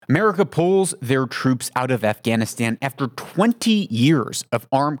America pulls their troops out of Afghanistan after 20 years of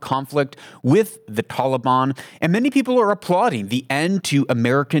armed conflict with the Taliban, and many people are applauding the end to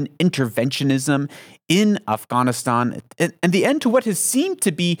American interventionism in Afghanistan and the end to what has seemed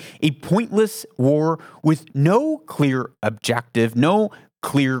to be a pointless war with no clear objective, no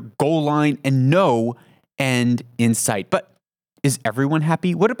clear goal line, and no end in sight. But is everyone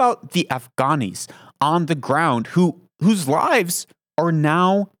happy? What about the Afghanis on the ground whose lives are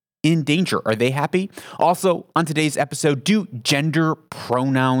now in danger? Are they happy? Also, on today's episode, do gender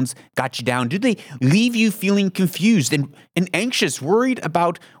pronouns got you down? Do they leave you feeling confused and anxious, worried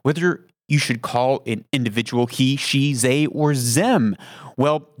about whether you should call an individual he, she, they, or them?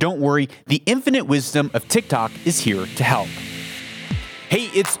 Well, don't worry. The infinite wisdom of TikTok is here to help.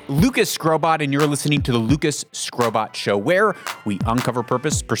 Hey, it's Lucas Skrobot, and you're listening to the Lucas Skrobot Show, where we uncover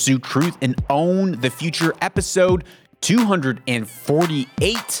purpose, pursue truth, and own the future. Episode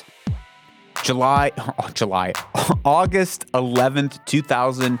 248, August 11th,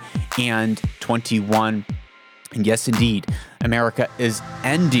 2021. And yes, indeed, America is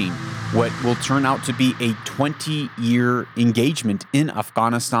ending what will turn out to be a 20-year engagement in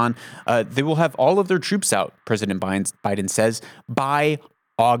Afghanistan. They will have all of their troops out, President Biden says, by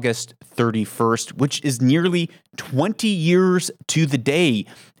August 31st, which is nearly 20 years to the day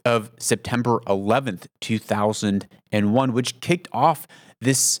of September 11th, 2001, which kicked off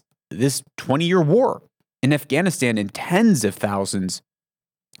this 20-year war in Afghanistan, and tens of thousands,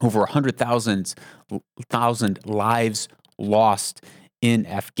 over 100,000 lives lost in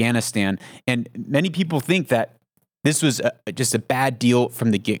Afghanistan. And many people think that this was just a bad deal from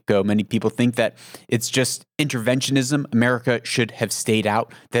the get-go. Many people think that it's just interventionism. America should have stayed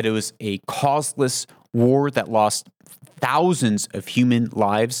out, that it was a causeless war that lost thousands of human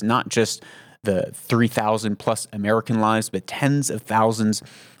lives, not just the 3,000 plus American lives, but tens of thousands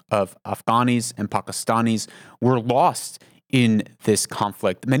of Afghanis and Pakistanis were lost in this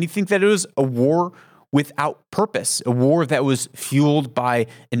conflict. Many think that it was a war without purpose, a war that was fueled by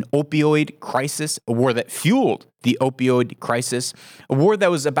an opioid crisis, a war that fueled the opioid crisis, a war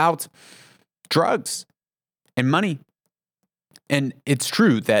that was about drugs and money. And it's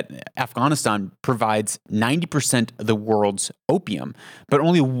true that Afghanistan provides 90% of the world's opium, but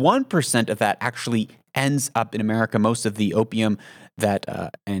only 1% of that actually ends up in America. Most of the opium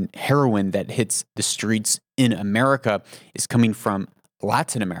and heroin that hits the streets in America is coming from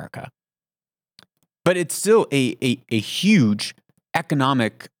Latin America. But it's still a huge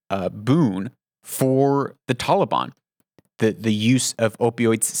economic boon for the Taliban, the use of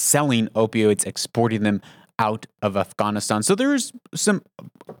opioids, selling opioids, exporting them out of Afghanistan. So there's some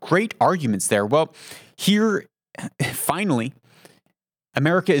great arguments there. Well, here, finally,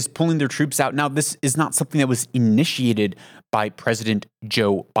 America is pulling their troops out. Now, this is not something that was initiated by President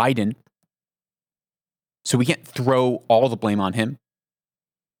Joe Biden, so we can't throw all the blame on him.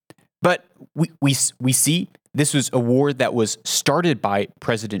 But we see this was a war that was started by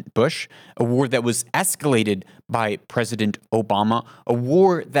President Bush, a war that was escalated by President Obama, a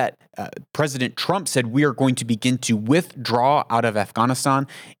war that President Trump said we are going to begin to withdraw out of Afghanistan.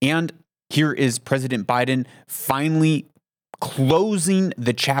 And here is President Biden finally closing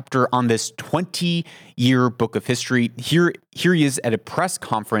the chapter on this 20-year book of history. Here he is at a press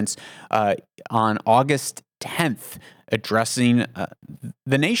conference on August 10th, addressing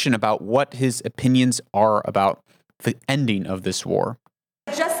the nation about what his opinions are about the ending of this war.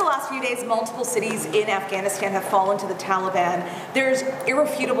 Just the last few days, multiple cities in Afghanistan have fallen to the Taliban. There's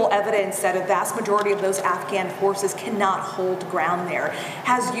irrefutable evidence that a vast majority of those Afghan forces cannot hold ground there.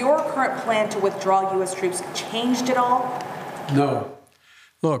 Has your current plan to withdraw U.S. troops changed at all? No.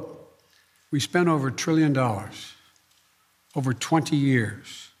 Look, we spent over $1 trillion over 20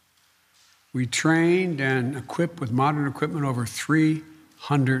 years. We trained and equipped with modern equipment over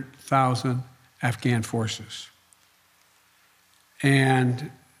 300,000 Afghan forces.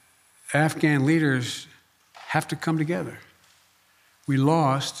 And Afghan leaders have to come together. We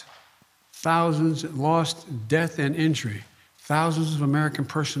lost death and injury, thousands of American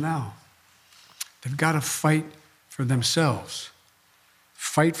personnel. They've got to fight for themselves,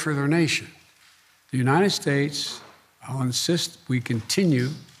 fight for their nation. The United States, I'll insist we continue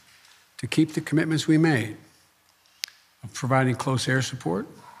to keep the commitments we made of providing close air support,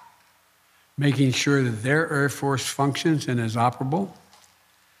 making sure that their Air Force functions and is operable,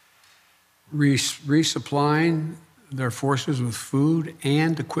 resupplying their forces with food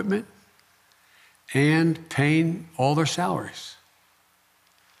and equipment, and paying all their salaries.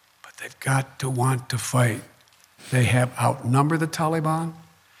 But they've got to want to fight. They have outnumbered the Taliban,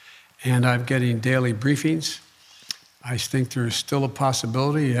 and I'm getting daily briefings I think there is still a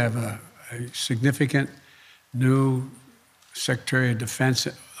possibility. You have a significant new Secretary of Defense,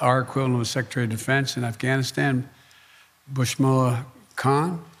 our equivalent of Secretary of Defense in Afghanistan, Bushmullah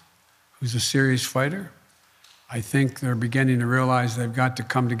Khan, who's a serious fighter. I think they're beginning to realize they've got to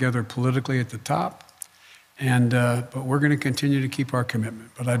come together politically at the top. But we're going to continue to keep our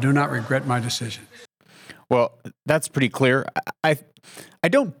commitment. But I do not regret my decision. Well, that's pretty clear. I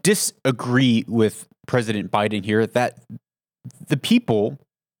don't disagree with President Biden here that the people,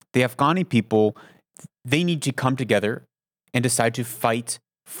 the Afghani people, they need to come together and decide to fight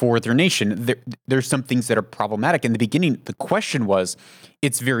for their nation. There's some things that are problematic. In the beginning, the question was,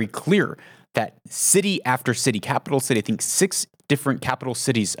 it's very clear that city after city, capital city, I think 6 different capital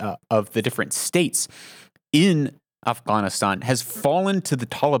cities of the different states in Afghanistan has fallen to the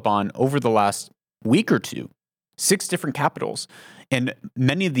Taliban over the last week or two. 6 different capitals. And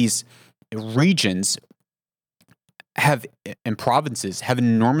many of these regions and provinces have an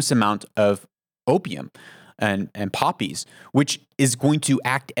enormous amount of opium and poppies, which is going to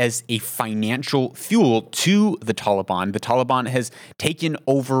act as a financial fuel to the Taliban. The Taliban has taken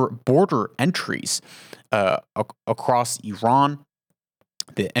over border entries across Iran,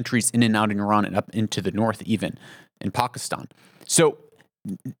 the entries in and out in Iran and up into the north, even in Pakistan. So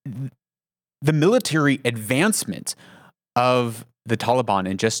the military advancement of the Taliban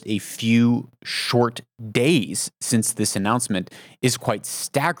in just a few short days since this announcement is quite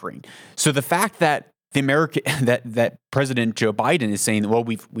staggering. So the fact that that President Joe Biden is saying, well,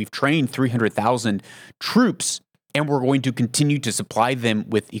 we've trained 300,000 troops and we're going to continue to supply them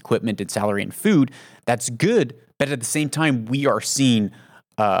with equipment and salary and food, that's good. But at the same time, we are seeing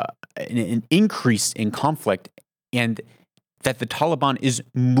an increase in conflict, and that the Taliban is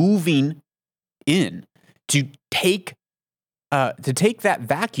moving in to take that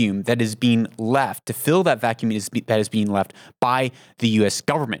vacuum that is being left, to fill that vacuum that is being left by the U.S.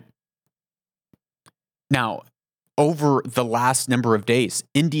 government. Now, over the last number of days,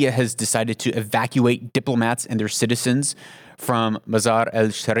 India has decided to evacuate diplomats and their citizens from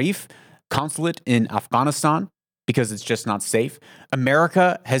Mazar-e-Sharif consulate in Afghanistan because it's just not safe.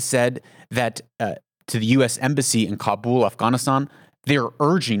 America has said that to the U.S. Embassy in Kabul, Afghanistan, they're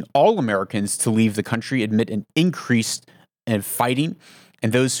urging all Americans to leave the country amid an increase in fighting,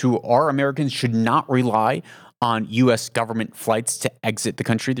 and those who are Americans should not rely on U.S. government flights to exit the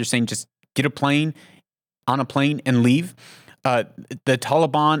country. They're saying just get on a plane and leave. The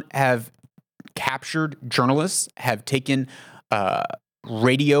Taliban have captured journalists, have taken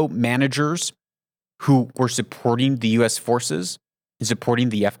radio managers who were supporting the U.S. forces and supporting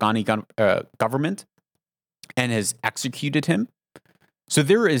the Afghani government, and has executed him. So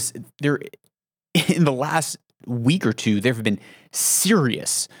there in the last week or two, there have been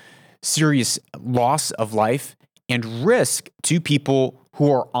serious loss of life and risk to people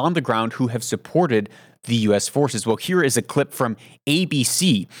who are on the ground who have supported the U.S. forces. Well, here is a clip from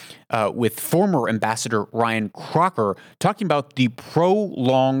ABC with former Ambassador Ryan Crocker talking about the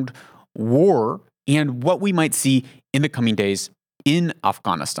prolonged war and what we might see in the coming days in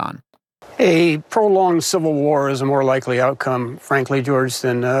Afghanistan. A prolonged civil war is a more likely outcome, frankly, George,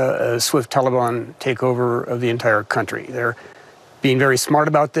 than a swift Taliban takeover of the entire country. They're being very smart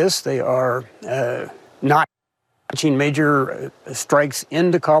about this. They are not launching major strikes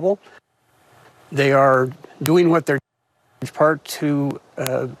into Kabul. They are doing what they're doing in part to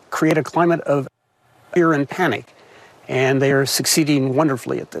create a climate of fear and panic, and they are succeeding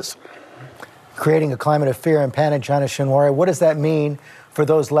wonderfully at this. Creating a climate of fear and panic, Jana Shinwari, what does that mean for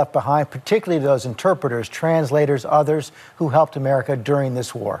those left behind, particularly those interpreters, translators, others who helped America during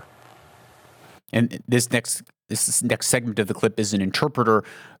this war? And this next segment of the clip is an interpreter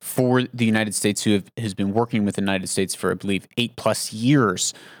for the United States who has been working with the United States for, I believe, 8+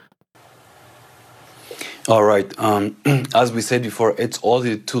 years. All right. As we said before, it's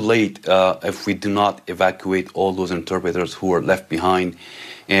already too late if we do not evacuate all those interpreters who are left behind.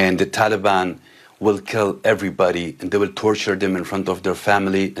 And the Taliban will kill everybody, and they will torture them in front of their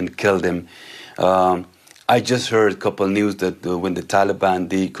family and kill them. I just heard a couple news that when the Taliban,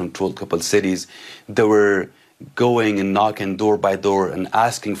 they controlled a couple cities, they were going and knocking door by door and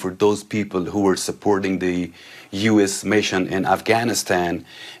asking for those people who were supporting the U.S. mission in Afghanistan,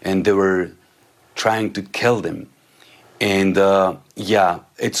 and they were trying to kill them. And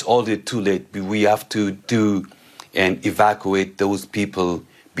it's already too late. We have to do and evacuate those people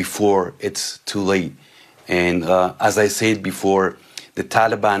before it's too late. And as I said before, the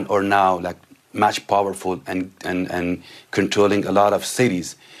Taliban are now like much powerful and controlling a lot of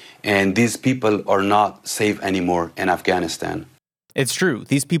cities. And these people are not safe anymore in Afghanistan. It's true.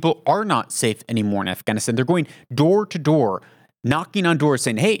 These people are not safe anymore in Afghanistan. They're going door to door, knocking on doors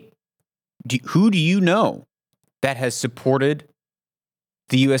saying, hey, who do you know that has supported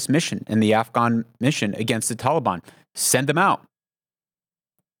the U.S. mission and the Afghan mission against the Taliban? Send them out.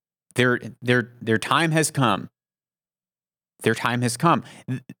 Their time has come. Their time has come.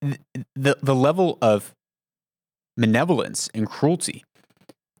 The level of malevolence and cruelty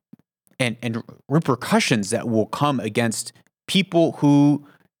and repercussions that will come against people who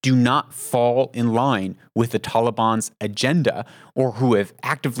do not fall in line with the Taliban's agenda or who have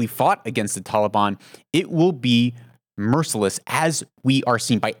actively fought against the Taliban, it will be merciless, as we are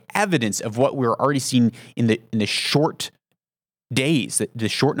seeing by evidence of what we're already seeing in the short days, the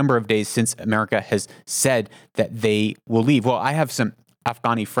short number of days since America has said that they will leave. Well, I have some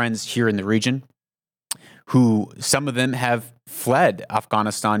Afghani friends here in the region who, some of them have fled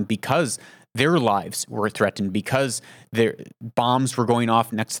Afghanistan because their lives were threatened, because their bombs were going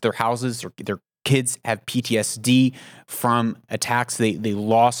off next to their houses, or their kids have PTSD from attacks. They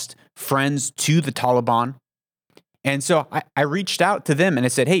lost friends to the Taliban. And so I reached out to them and I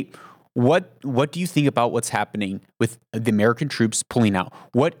said, hey, what do you think about what's happening with the American troops pulling out?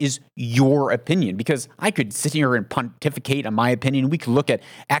 What is your opinion? Because I could sit here and pontificate on my opinion. We could look at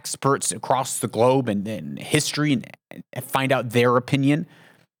experts across the globe and history and find out their opinion.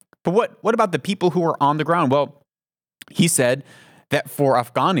 But what about the people who are on the ground? Well, he said that for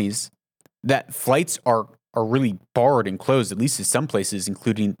Afghanis, that flights are really barred and closed, at least in some places,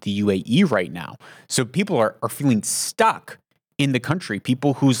 including the UAE right now. So people are feeling stuck in the country,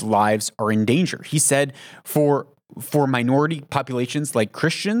 people whose lives are in danger. He said for minority populations like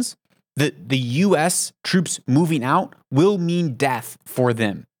Christians, the U.S. troops moving out will mean death for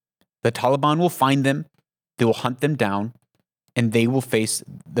them. The Taliban will find them, they will hunt them down, and they will face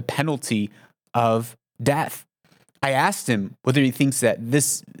the penalty of death. I asked him whether he thinks that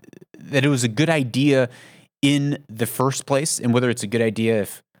it was a good idea in the first place, and whether it's a good idea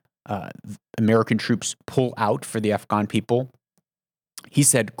if American troops pull out for the Afghan people. He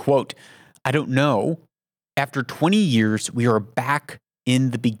said, quote, I don't know. After 20 years, we are back in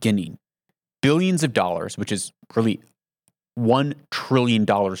the beginning. Billions of dollars, which is really $1 trillion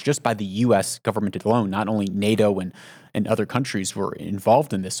just by the U.S. government alone, not only NATO and other countries were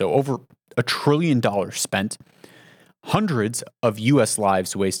involved in this. So over $1 trillion spent, hundreds of U.S.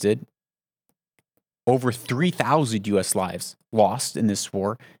 lives wasted, over 3,000 U.S. lives lost in this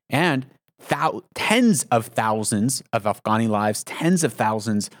war, and tens of thousands of Afghani lives, tens of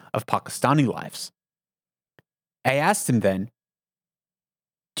thousands of Pakistani lives. I asked him then,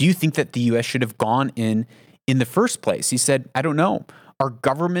 do you think that the U.S. should have gone in the first place? He said, I don't know. Our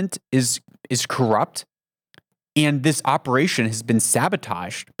government is corrupt, and this operation has been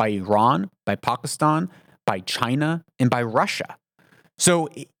sabotaged by Iran, by Pakistan, by China, and by Russia. So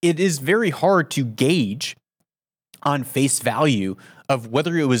it is very hard to gauge on face value of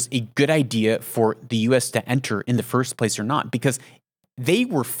whether it was a good idea for the U.S. to enter in the first place or not, because they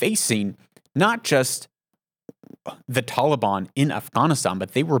were facing not just the Taliban in Afghanistan,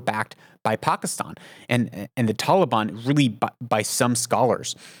 but they were backed by Pakistan. And the Taliban, really by some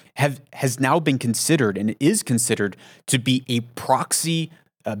scholars, has now been considered and is considered to be a proxy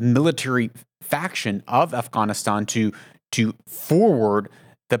military faction of Afghanistan to forward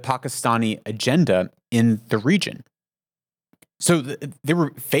the Pakistani agenda in the region. So they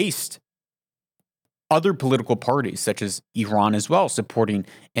were faced other political parties, such as Iran as well, supporting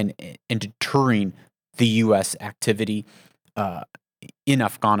and deterring the U.S. activity in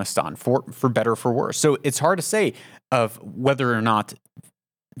Afghanistan, for better or for worse. So it's hard to say of whether or not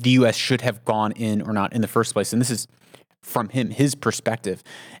the U.S. should have gone in or not in the first place. And this is from his perspective.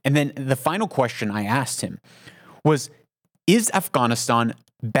 And then the final question I asked him was, is Afghanistan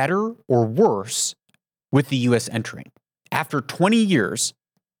better or worse with the U.S. entering? After 20 years,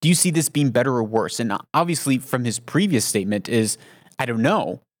 do you see this being better or worse? And obviously from his previous statement is, I don't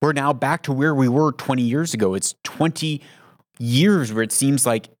know. We're now back to where we were 20 years ago. It's 20 years where it seems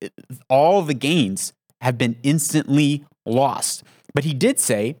like all the gains have been instantly lost. But he did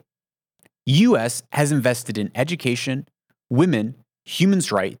say, U.S. has invested in education, women, human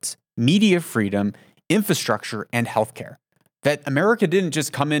rights, media freedom, infrastructure, and healthcare. That America didn't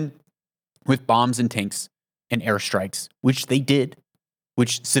just come in with bombs and tanks and airstrikes, which they did,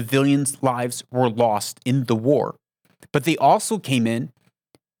 which civilians' lives were lost in the war. But they also came in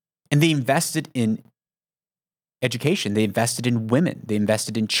and they invested in education. They invested in women. They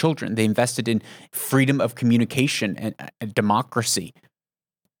invested in children. They invested in freedom of communication and democracy.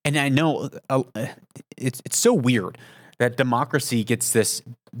 And I know it's so weird that democracy gets this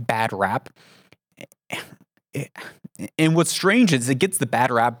bad rap. And what's strange is it gets the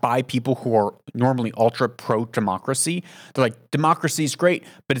bad rap by people who are normally ultra pro-democracy. They're like, democracy is great,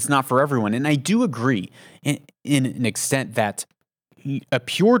 but it's not for everyone. And I do agree in an extent that a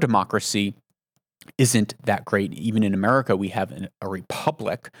pure democracy isn't that great. Even in America, we have a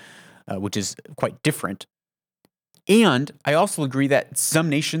republic, which is quite different. And I also agree that some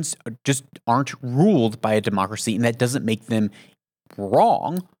nations just aren't ruled by a democracy, and that doesn't make them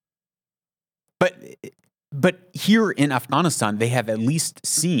wrong. But here in Afghanistan, they have at least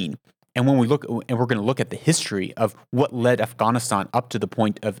seen, and when we look, and we're going to look at the history of what led Afghanistan up to the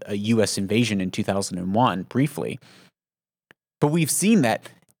point of a U.S. invasion in 2001, briefly. But we've seen that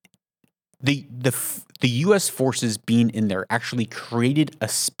the U.S. forces being in there actually created a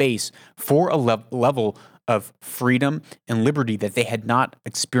space for a level of freedom and liberty that they had not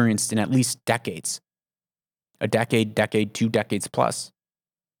experienced in at least decades. A decade, 2 decades plus.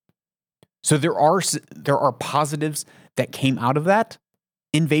 So there are positives that came out of that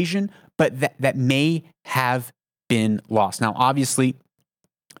invasion, but that may have been lost. Now, obviously,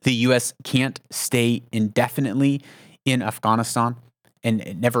 the U.S. can't stay indefinitely in Afghanistan, and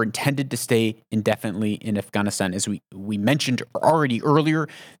it never intended to stay indefinitely in Afghanistan. As we mentioned already earlier,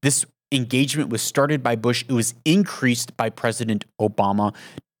 this engagement was started by Bush. It was increased by President Obama.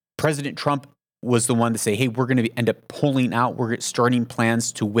 President Trump was the one to say, hey, we're going to end up pulling out. We're starting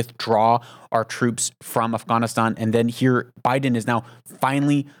plans to withdraw our troops from Afghanistan. And then here, Biden is now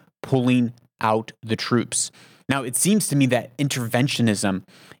finally pulling out the troops. Now, it seems to me that interventionism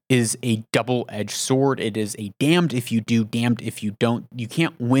is a double-edged sword. It is a damned if you do, damned if you don't. You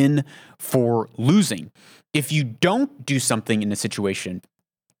can't win for losing. If you don't do something in a situation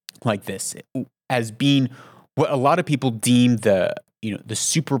like this as being what a lot of people deem the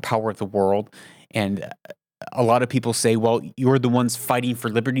superpower of the world, and a lot of people say, well, you're the ones fighting for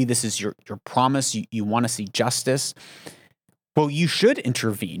liberty. This is your promise. You want to see justice. Well, you should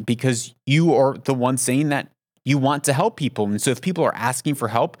intervene because you are the one saying that you want to help people. And so if people are asking for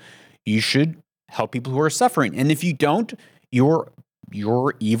help, you should help people who are suffering. And if you don't, you're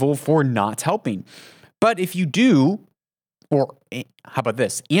evil for not helping. But if you do, or how about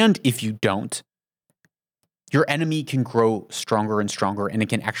this? And if you don't, your enemy can grow stronger and stronger, and it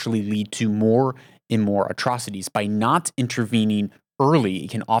can actually lead to more and more atrocities. By not intervening early,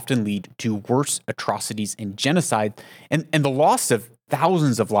 it can often lead to worse atrocities and genocide and the loss of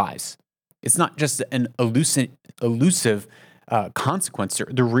thousands of lives. It's not just an elusive consequence,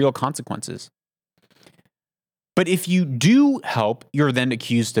 the real consequences. But if you do help, you're then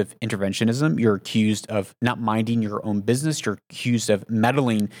accused of interventionism. You're accused of not minding your own business. You're accused of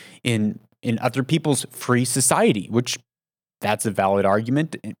meddling in other people's free society, which that's a valid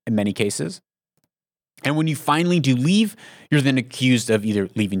argument in many cases. And when you finally do leave, you're then accused of either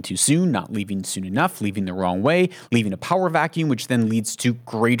leaving too soon, not leaving soon enough, leaving the wrong way, leaving a power vacuum, which then leads to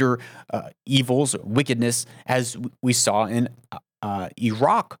greater evils or wickedness, as we saw in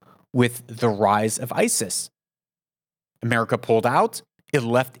Iraq with the rise of ISIS. America pulled out. It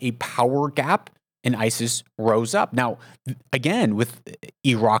left a power gap, and ISIS rose up. Now, again, with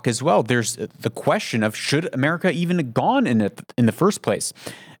Iraq as well, there's the question of should America even have gone in the first place?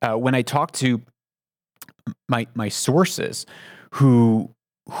 When I talk to my sources who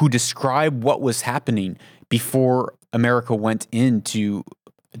describe what was happening before America went in to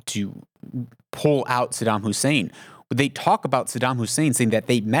pull out Saddam Hussein, they talk about Saddam Hussein saying that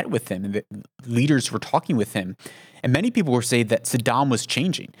they met with him and that leaders were talking with him. And many people were saying that Saddam was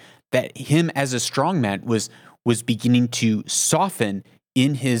changing, that him as a strongman was beginning to soften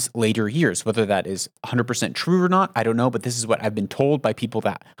in his later years. Whether that is 100% true or not, I don't know, but this is what I've been told by people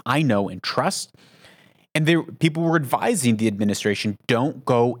that I know and trust. And people were advising the administration, don't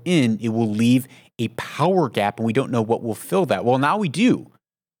go in. It will leave a power gap, and we don't know what will fill that. Well, now we do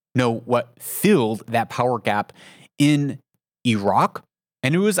know what filled that power gap in Iraq,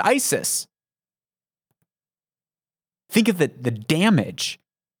 and it was ISIS. Think of the damage,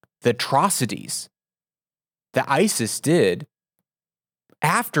 the atrocities that ISIS did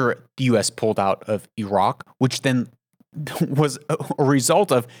after the U.S. pulled out of Iraq, which then was a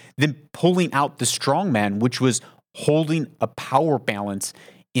result of them pulling out the strongman, which was holding a power balance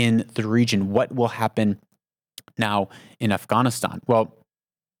in the region. What will happen now in Afghanistan? Well,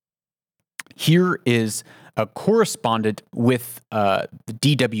 here is a correspondent with the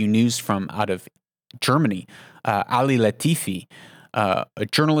DW News from out of Germany, Ali Latifi, a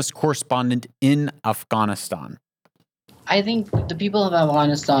journalist correspondent in Afghanistan. I think the people of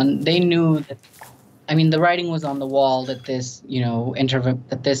Afghanistan, they knew that I mean, the writing was on the wall that this,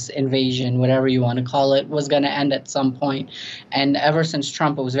 that this invasion, whatever you want to call it, was going to end at some point. And ever since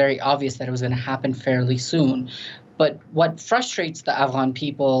Trump, it was very obvious that it was going to happen fairly soon. But what frustrates the Afghan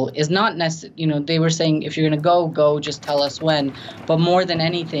people is not necessarily, they were saying, if you're going to go, just tell us when. But more than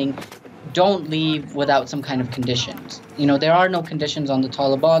anything, don't leave without some kind of conditions. There are no conditions on the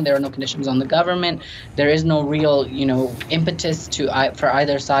Taliban. There are no conditions on the government. There is no real, impetus for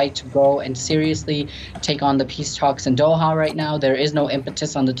either side to go and seriously take on the peace talks in Doha right now. There is no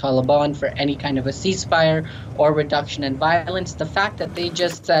impetus on the Taliban for any kind of a ceasefire or reduction in violence. The fact that they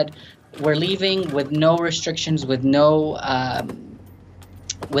just said, we're leaving with no restrictions, with no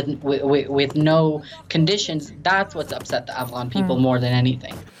with no conditions, that's what's upset the Afghan people more than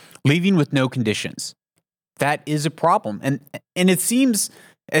anything. Leaving with no conditions. That is a problem. And it seems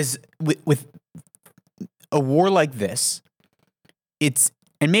as with a war like this,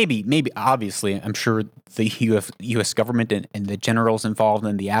 and maybe obviously, I'm sure the U.S. government and the generals involved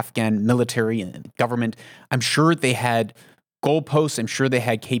in the Afghan military and government, I'm sure they had goalposts. I'm sure they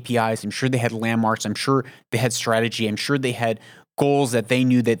had KPIs. I'm sure they had landmarks. I'm sure they had strategy. I'm sure they had goals that they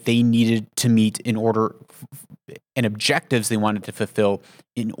knew that they needed to meet in order and objectives they wanted to fulfill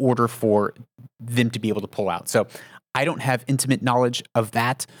in order for them to be able to pull out. So I don't have intimate knowledge of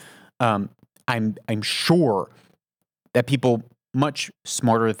that. I'm sure that people much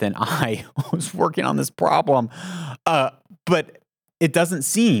smarter than I was working on this problem. But it doesn't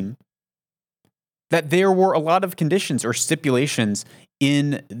seem that there were a lot of conditions or stipulations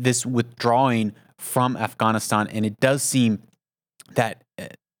in this withdrawing from Afghanistan. And it does seem that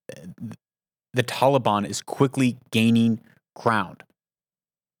the Taliban is quickly gaining ground.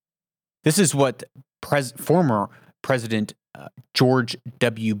 This is what former President George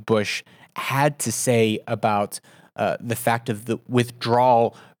W. Bush had to say about the fact of the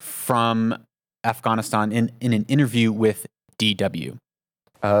withdrawal from Afghanistan in an interview with DW.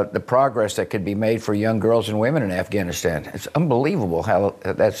 The progress that could be made for young girls and women in Afghanistan. It's unbelievable how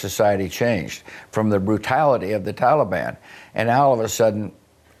that society changed from the brutality of the Taliban. And now all of a sudden,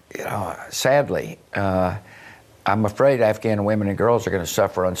 sadly, I'm afraid Afghan women and girls are going to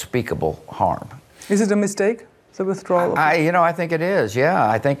suffer unspeakable harm. Is it a mistake, the withdrawal? I think it is,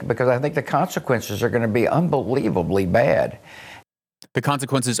 yeah. Because I think the consequences are going to be unbelievably bad. The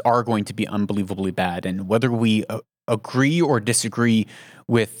consequences are going to be unbelievably bad. And whether we agree or disagree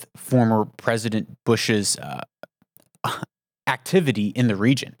with former President Bush's activity in the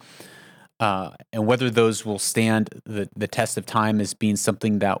region, and whether those will stand the test of time as being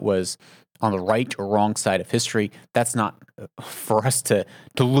something that was on the right or wrong side of history, that's not for us to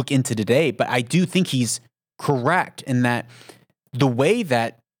look into today. But I do think he's correct in that the way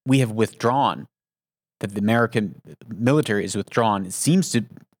that we have withdrawn, that the American military is withdrawn, it seems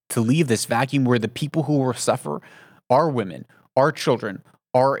to leave this vacuum where the people who will suffer are women, are children,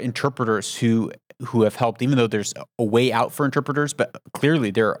 are interpreters who have helped, even though there's a way out for interpreters, but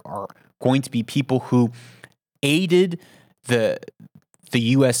clearly there are going to be people who aided the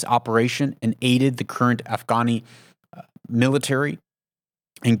U.S. operation and aided the current Afghani military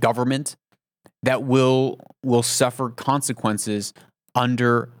and government that will suffer consequences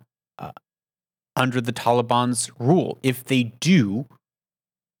under the Taliban's rule. If they do,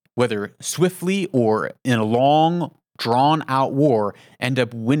 whether swiftly or in a long, drawn-out war, end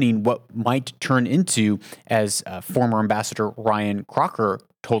up winning what might turn into, as former Ambassador Ryan Crocker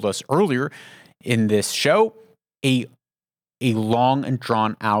told us earlier in this show, a long and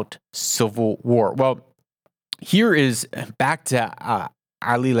drawn-out civil war. Well, here is back to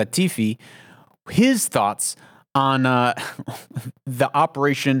Ali Latifi, his thoughts on the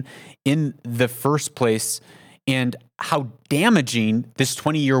operation in the first place and how damaging this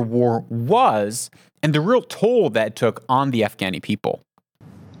 20-year war was and the real toll that it took on the Afghani people.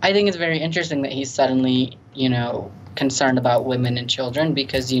 I think it's very interesting that he's suddenly, concerned about women and children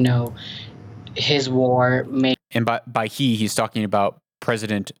because, his war made... And by he's talking about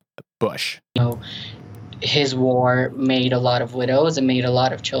President Bush. His war made a lot of widows and made a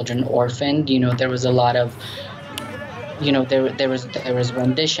lot of children orphaned. There was a lot of... there was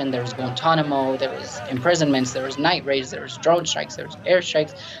rendition, there was Guantanamo, there was imprisonments, there was night raids, there was drone strikes, there was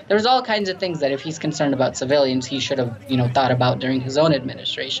airstrikes. There was all kinds of things that if he's concerned about civilians, he should have, thought about during his own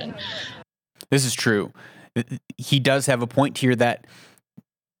administration. This is true. He does have a point here that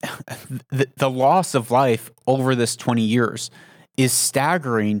the loss of life over this 20 years is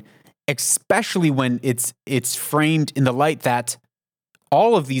staggering, especially when it's framed in the light that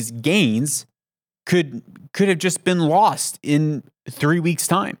all of these gains could have just been lost in 3 weeks'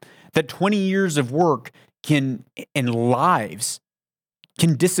 time. That 20 years of work and lives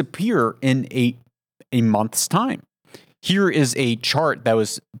can disappear in a month's time. Here is a chart that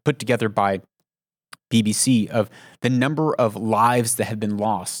was put together by BBC of the number of lives that have been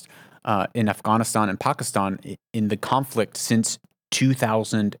lost in Afghanistan and Pakistan in the conflict since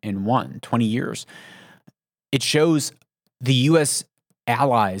 2001, 20 years. It shows the U.S.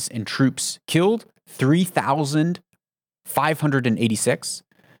 allies and troops killed 3,586,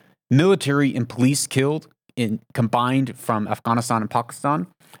 military and police killed combined from Afghanistan and Pakistan,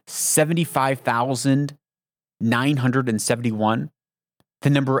 75,971. The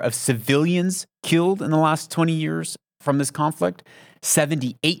number of civilians killed in the last 20 years from this conflict,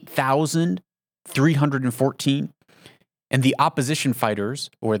 78,314. And the opposition fighters,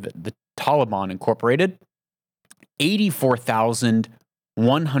 or the Taliban Incorporated,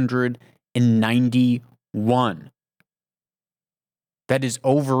 84,191. That is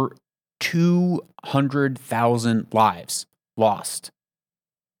over 200,000 lives lost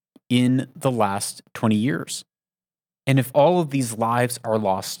in the last 20 years. And if all of these lives are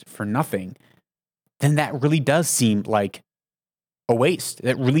lost for nothing, then that really does seem like a waste.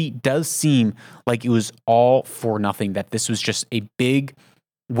 That really does seem like it was all for nothing, that this was just a big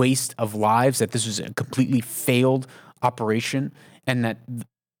waste of lives, that this was a completely failed operation, and that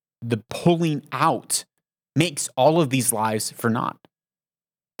the pulling out makes all of these lives for naught.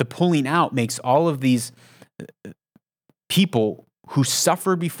 The pulling out makes all of these people who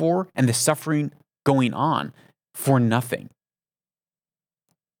suffered before and the suffering going on for nothing.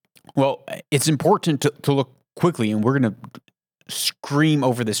 Well, it's important to look quickly, and we're going to scream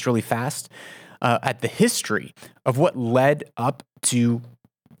over this really fast, at the history of what led up to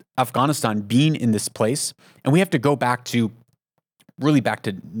Afghanistan being in this place. And we have to go back to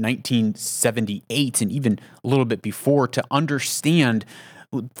 1978 and even a little bit before to understand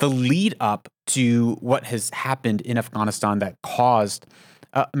the lead up to what has happened in Afghanistan that caused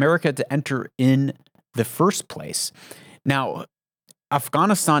America to enter in the first place. Now,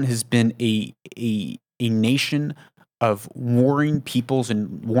 Afghanistan has been a nation of warring peoples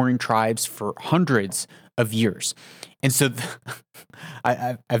and warring tribes for hundreds of years. And so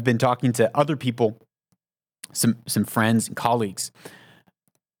I've been talking to other people, some friends and colleagues,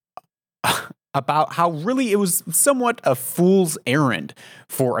 about how really it was somewhat a fool's errand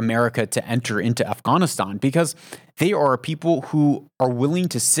for America to enter into Afghanistan, because they are people who are willing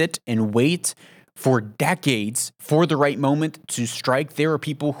to sit and wait for decades for the right moment to strike. There are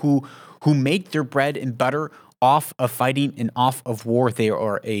people who make their bread and butter off of fighting and off of war. They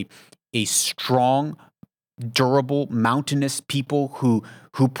are a strong, durable, mountainous people who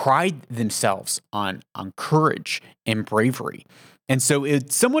pride themselves on courage and bravery. And so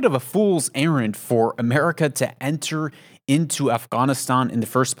it's somewhat of a fool's errand for America to enter into Afghanistan in the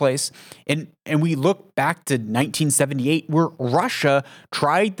first place. And we look back to 1978, where Russia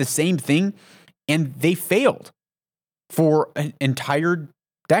tried the same thing and they failed for an entire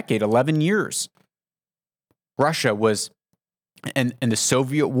decade, 11 years. Russia was, and the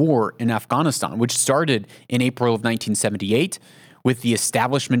Soviet war in Afghanistan, which started in April of 1978 with the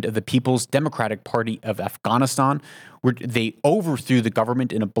establishment of the People's Democratic Party of Afghanistan, where they overthrew the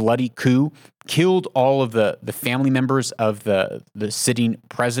government in a bloody coup, killed all of the family members of the sitting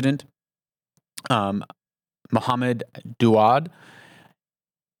president, Mohammed Douad,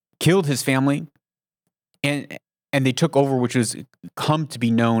 killed his family, and they took over, which has come to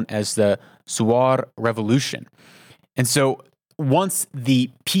be known as the Sawar Revolution. And so once the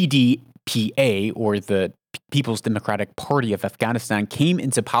PDPA, or the People's Democratic Party of Afghanistan, came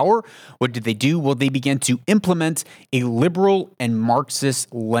into power, what did they do? Well, they began to implement a liberal and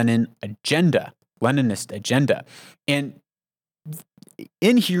Marxist-Leninist agenda. And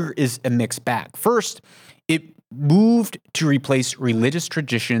in here is a mixed bag. First, it moved to replace religious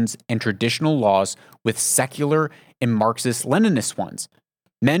traditions and traditional laws with secular and Marxist-Leninist ones.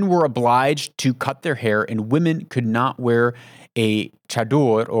 Men were obliged to cut their hair, and women could not wear a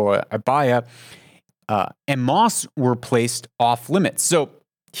chador or abaya, and mosques were placed off limits. So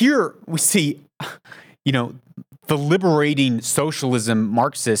here we see, the liberating socialism,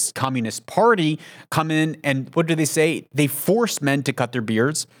 Marxist, Communist Party come in, and what do they say? They force men to cut their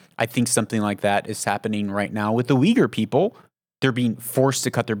beards. I think something like that is happening right now with the Uyghur people. They're being forced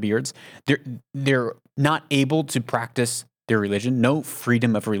to cut their beards. They're not able to practice their religion, no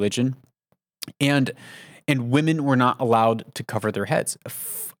freedom of religion, and women were not allowed to cover their heads.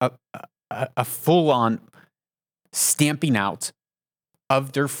 A full-on stamping out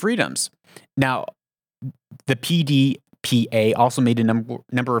of their freedoms. Now, the PDPA also made a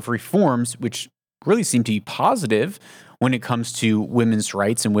number of reforms which really seem to be positive when it comes to women's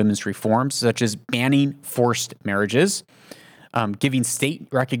rights and women's reforms, such as banning forced marriages, giving state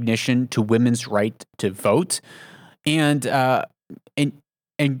recognition to women's right to vote, and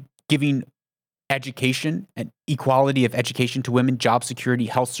giving education and equality of education to women, job security,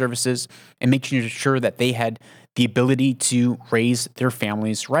 health services, and making sure that they had the ability to raise their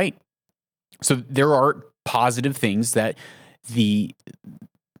families right. So there are positive things that the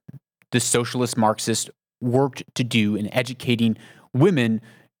socialist Marxist worked to do in educating women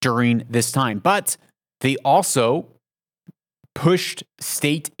during this time. But they also pushed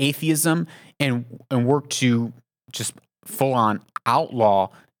state atheism and worked to just full on outlaw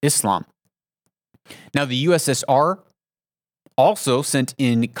Islam. Now, the USSR also sent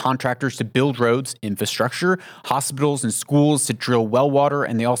in contractors to build roads, infrastructure, hospitals, and schools to drill well water,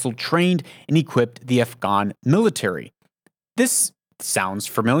 and they also trained and equipped the Afghan military. This sounds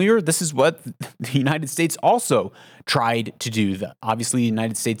familiar. This is what the United States also tried to do. Obviously, the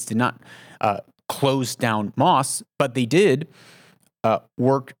United States did not close down mosques, but they did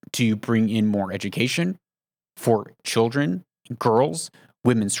work to bring in more education for children, girls,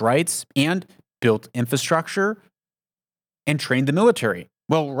 women's rights, and built infrastructure and trained the military.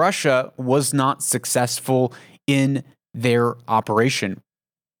 Well, Russia was not successful in their operation.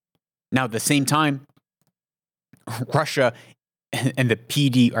 Now, at the same time, Russia and the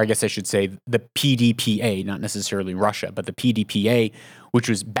PD, or I guess I should say the PDPA, not necessarily Russia, but the PDPA, which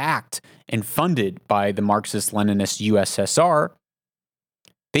was backed and funded by the Marxist-Leninist USSR,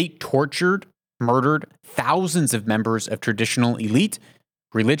 they tortured, murdered thousands of members of traditional elite,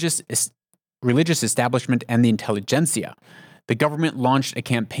 religious establishment, and the intelligentsia. The government launched a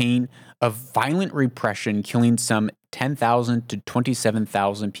campaign of violent repression, killing some 10,000 to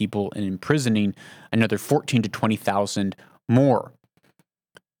 27,000 people and imprisoning another 14 to 20,000 more.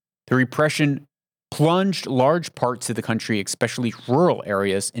 The repression plunged large parts of the country, especially rural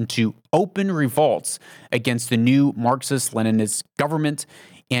areas, into open revolts against the new Marxist-Leninist government,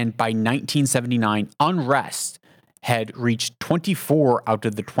 and by 1979, unrest had reached 24 out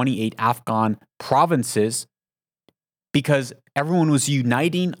of the 28 Afghan provinces because everyone was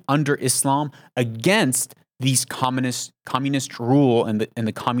uniting under Islam against these communist rule and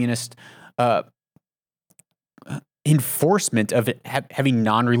the communist enforcement of having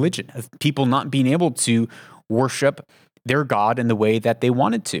non-religion, of people not being able to worship their God in the way that they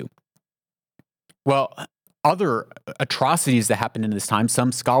wanted to. Well, other atrocities that happened in this time,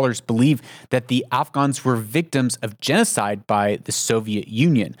 some scholars believe that the Afghans were victims of genocide by the Soviet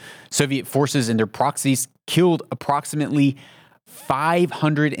Union. Soviet forces and their proxies killed approximately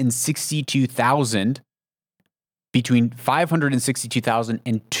 562,000, between 562,000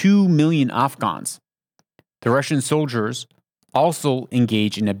 and 2 million Afghans. The Russian soldiers also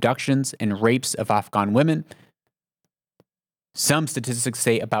engage in abductions and rapes of Afghan women. Some statistics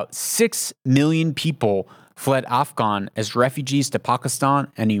say about 6 million people fled Afghan as refugees to Pakistan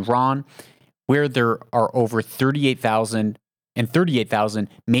and Iran, where there are over 38,000, and 38,000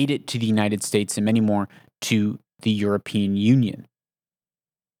 made it to the United States and many more to the European Union.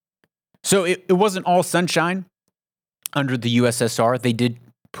 So it wasn't all sunshine under the USSR. They did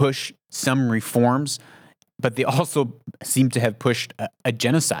push some reforms, but they also seem to have pushed a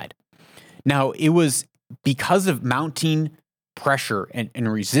genocide. Now, it was because of mounting pressure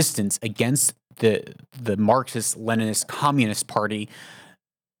and resistance against the Marxist-Leninist Communist Party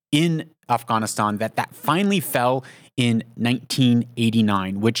in Afghanistan that finally fell in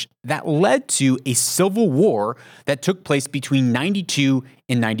 1989, which that led to a civil war that took place between 92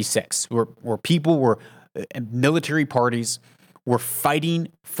 and 96, where people were, military parties were fighting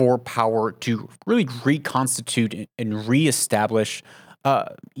for power to really reconstitute and reestablish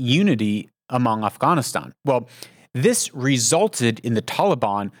unity among Afghanistan. Well, this resulted in the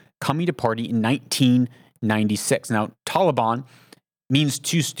Taliban coming to party in 1996. Now, Taliban means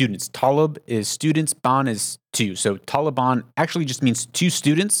two students. Talib is students, Ban is two. So Taliban actually just means two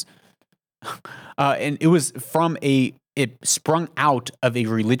students. And it was it sprung out of a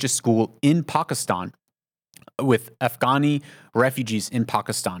religious school in Pakistan with Afghani refugees in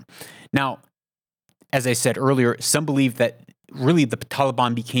Pakistan. Now, as I said earlier, some believe that really the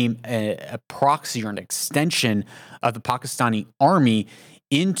Taliban became a proxy or an extension of the Pakistani army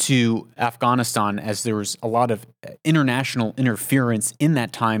into Afghanistan, as there was a lot of international interference in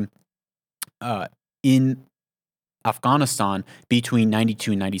that time in Afghanistan between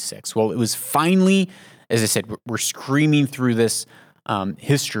 92 and 96. Well, it was finally, as I said, we're screaming through this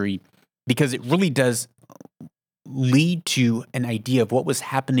history because it really does lead to an idea of what was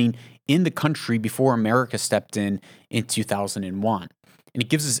happening in the country before America stepped in 2001. And it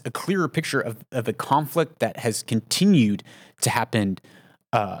gives us a clearer picture of the conflict that has continued to happen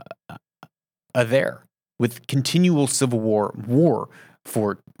there. with continual civil war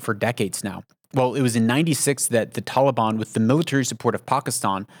for decades now. Well, it was in 96 that the Taliban, with the military support of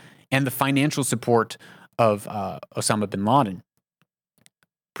Pakistan and the financial support of Osama bin Laden,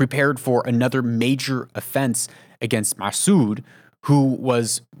 prepared for another major offense against Massoud, who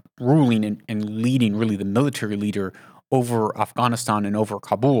was ruling and leading, really the military leader over Afghanistan and over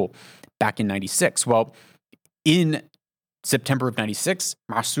Kabul back in 96. Well, in September of 96,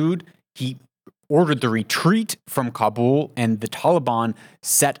 Massoud, he ordered the retreat from Kabul, and the Taliban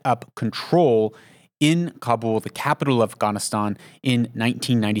set up control in Kabul, the capital of Afghanistan, in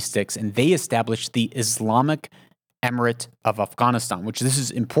 1996, and they established the Islamic Emirate of Afghanistan, which this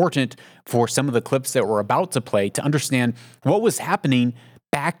is important for some of the clips that we're about to play to understand what was happening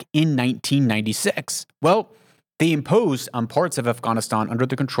back in 1996. Well, they imposed on parts of Afghanistan under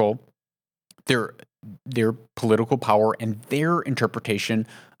the control their political power and their interpretation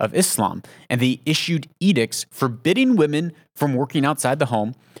of Islam. And they issued edicts forbidding women from working outside the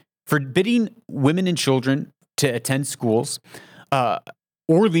home, forbidding women and children to attend schools,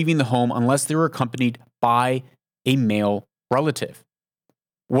 or leaving the home unless they were accompanied by a male relative.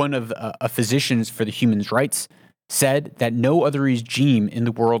 One of physicians for the human rights said that no other regime in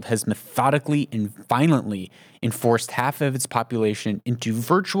the world has methodically and violently enforced half of its population into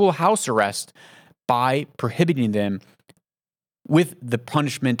virtual house arrest by prohibiting them with the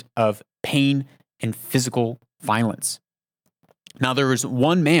punishment of pain and physical violence. Now, there was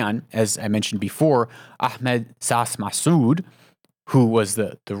one man, as I mentioned before, Ahmed Sas Massoud, who was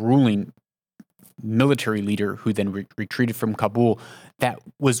the ruling military leader who then retreated from Kabul, that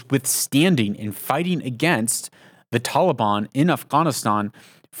was withstanding and fighting against the Taliban in Afghanistan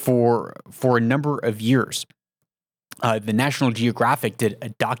for a number of years. The National Geographic did a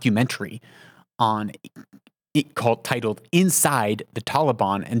documentary on it titled "Inside the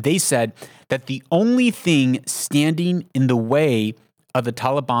Taliban," and they said that the only thing standing in the way of the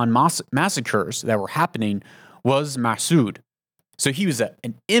Taliban massacres that were happening was Massoud. So he was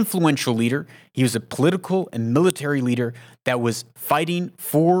an influential leader. He was a political and military leader that was fighting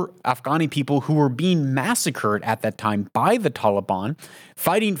for Afghani people who were being massacred at that time by the Taliban,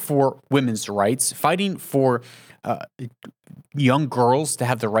 fighting for women's rights, fighting for young girls to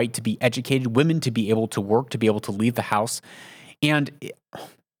have the right to be educated, women to be able to work, to be able to leave the house. And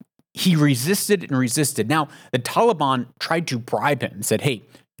he resisted and resisted. Now, the Taliban tried to bribe him and said, hey,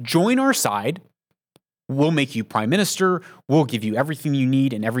 join our side. We'll make you prime minister. We'll give you everything you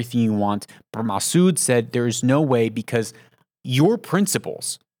need and everything you want. But Massoud said there is no way, because your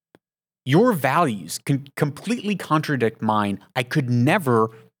principles, your values can completely contradict mine. I could never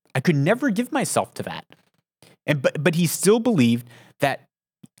give myself to that. But he still believed that,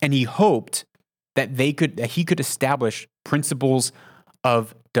 and he hoped that he could establish principles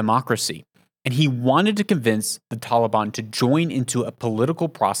of democracy. And he wanted to convince the Taliban to join into a political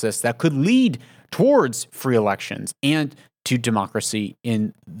process that could lead towards free elections and to democracy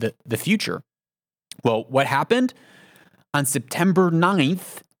in the future. Well, what happened? On September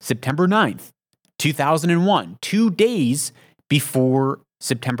 9th, 2001, 2 days before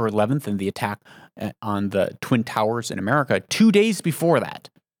September 11th and the attack on the Twin Towers in America, 2 days before that,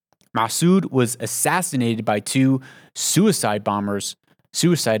 Massoud was assassinated by two suicide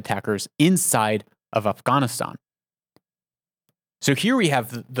attackers inside of Afghanistan. So here we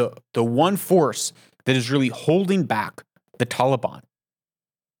have the one force that is really holding back the Taliban.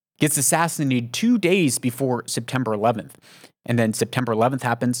 Gets assassinated 2 days before September 11th. And then September 11th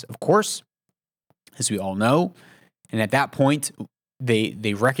happens, of course, as we all know. And at that point,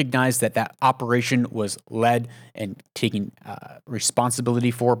 they recognized that operation was led and taken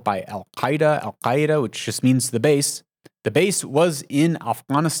responsibility for by Al-Qaeda, which just means the base. The base was in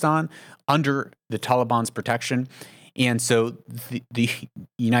Afghanistan under the Taliban's protection. And so the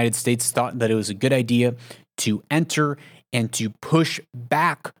United States thought that it was a good idea to enter and to push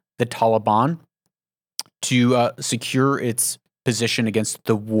back the Taliban to secure its position against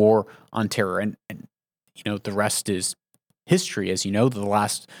the war on terror. And the rest is history. As you know, the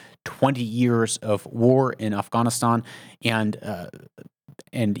last 20 years of war in Afghanistan and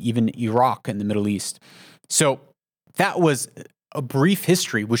even Iraq in the Middle East. So that was a brief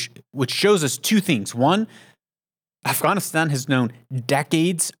history, which shows us two things. One, Afghanistan has known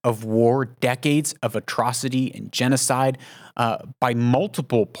decades of war, decades of atrocity and genocide by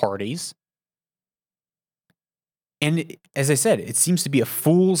multiple parties. And as I said, it seems to be a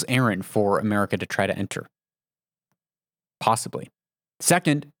fool's errand for America to try to enter. Possibly.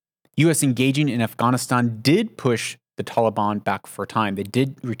 Second, U.S. engaging in Afghanistan did push the Taliban back for a time. They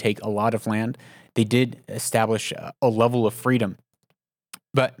did retake a lot of land. They did establish a level of freedom.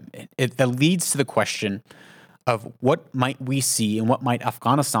 But that leads to the question of what might we see and what might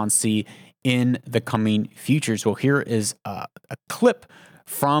Afghanistan see in the coming futures. Well, here is a clip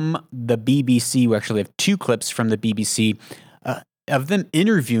from the BBC. We actually have two clips from the BBC of them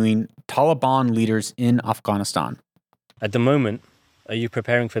interviewing Taliban leaders in Afghanistan. At the moment, are you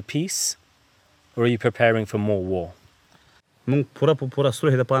preparing for peace or are you preparing for more war? We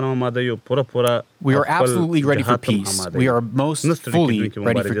are absolutely ready for peace. We are most fully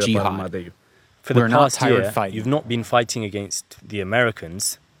ready for jihad. For the past year, you've not been fighting against the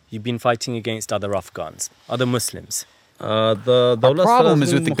Americans. You've been fighting against other Afghans, other Muslims. Our problem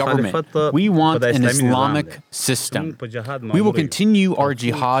is with the government. We want an Islamic system. We will continue our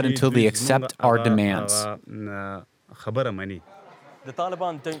jihad until they accept our demands. The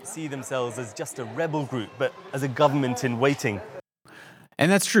Taliban don't see themselves as just a rebel group, but as a government in waiting.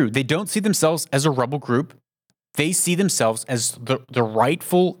 And that's true. They don't see themselves as a rebel group. They see themselves as the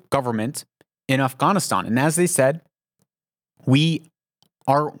rightful government in Afghanistan. And as they said, we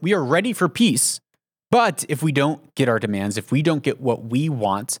are ready for peace. But if we don't get our demands, if we don't get what we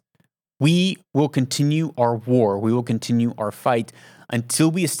want, we will continue our war. We will continue our fight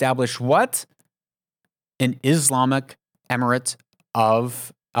until we establish what? An Islamic Emirate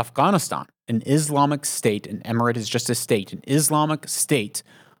of Afghanistan, an Islamic state. An emirate is just a state, an Islamic state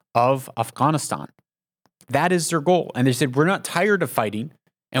of Afghanistan. That is their goal. And they said, we're not tired of fighting,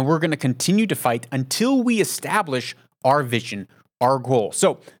 and we're going to continue to fight until we establish our vision, our goal.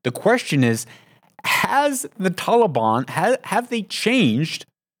 So the question is, has the Taliban, have they changed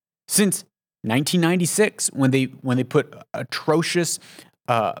since 1996 when they put atrocious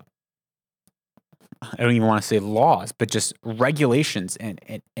I don't even want to say laws, but just regulations and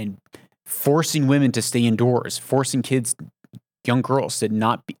forcing women to stay indoors, forcing kids, young girls to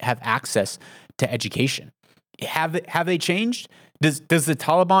not have access to education. Have they changed? Does the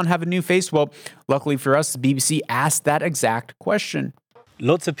Taliban have a new face? Well, luckily for us, the BBC asked that exact question.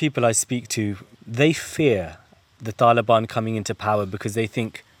 Lots of people I speak to, they fear the Taliban coming into power because they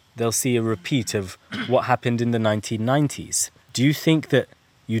think they'll see a repeat of what happened in the 1990s. Do you think that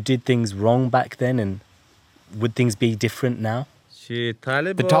you did things wrong back then, and would things be different now? The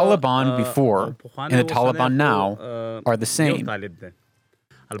Taliban before and the Taliban now are the same.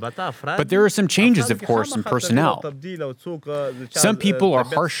 But there are some changes, of course, in personnel. Some people are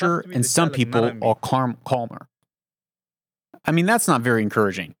harsher and some people are calmer. I mean, that's not very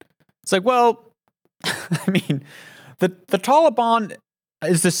encouraging. It's like, well, I mean, the Taliban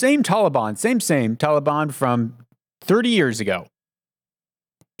is the same Taliban, same Taliban from 30 years ago.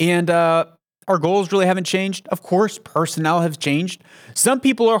 And our goals really haven't changed. Of course, personnel have changed. Some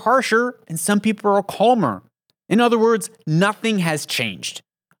people are harsher and some people are calmer. In other words, nothing has changed.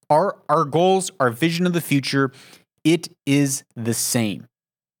 Our goals, our vision of the future, it is the same.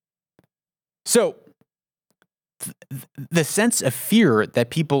 So, the sense of fear that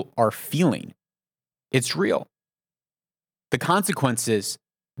people are feeling, it's real. The consequences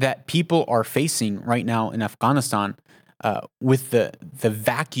that people are facing right now in Afghanistan with the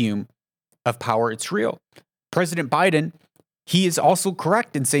vacuum of power, it's real. President Biden, he is also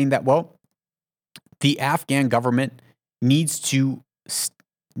correct in saying that, well, the Afghan government needs to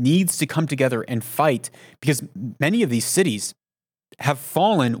come together and fight because many of these cities have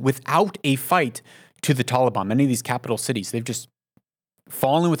fallen without a fight to the Taliban. Many of these capital cities, they've just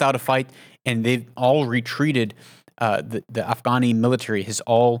fallen without a fight, and they've all retreated. The Afghani military has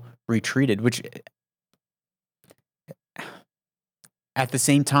all retreated, which at the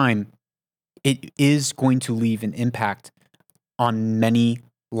same time, it is going to leave an impact on many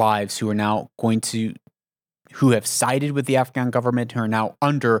lives who have sided with the Afghan government, who are now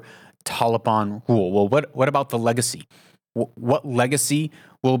under Taliban rule. Well, what about the legacy? What legacy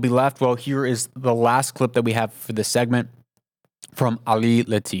will be left? Well, here is the last clip that we have for this segment from Ali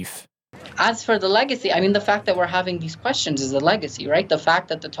Latif. As for the legacy, I mean, the fact that we're having these questions is a legacy, right? The fact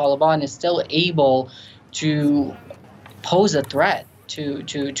that the Taliban is still able to pose a threat to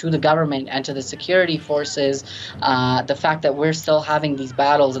the government and to the security forces, the fact that we're still having these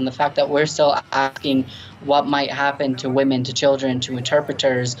battles, and the fact that we're still asking what might happen to women, to children, to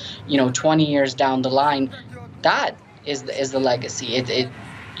interpreters, 20 years down the line, that is the legacy.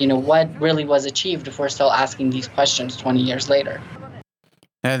 What really was achieved if we're still asking these questions 20 years later?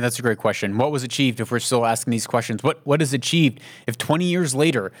 And that's a great question. What was achieved if we're still asking these questions? What is achieved if 20 years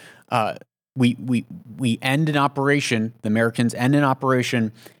later we end an operation, the Americans end an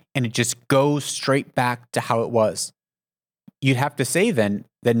operation, and it just goes straight back to how it was? You'd have to say then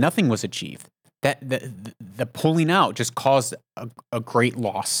that nothing was achieved. That the pulling out just caused a great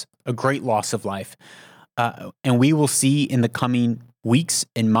loss of life. And we will see in the coming weeks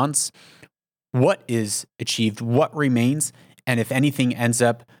and months, what is achieved, what remains, and if anything ends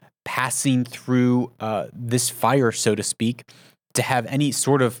up passing through this fire, so to speak, to have any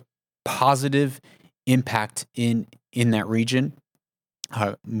sort of positive impact in that region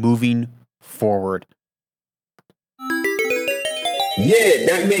moving forward. Yeah,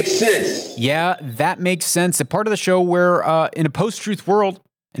 that makes sense. Yeah, that makes sense. A part of the show where in a post-truth world,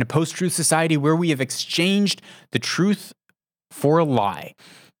 in a post-truth society where we have exchanged the truth for a lie,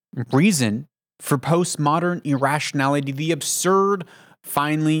 reason for postmodern irrationality, the absurd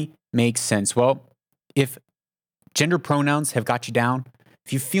finally makes sense. Well, if gender pronouns have got you down,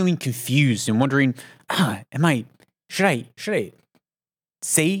 if you're feeling confused and wondering, should I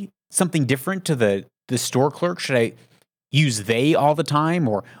say something different to the store clerk? Should I use they all the time,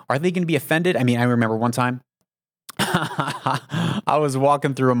 or are they going to be offended? I mean, I remember one time I was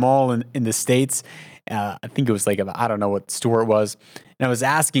walking through a mall in the States. I think it was like, I don't know what store it was. And I was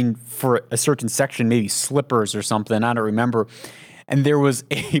asking for a certain section, maybe slippers or something. I don't remember. And there was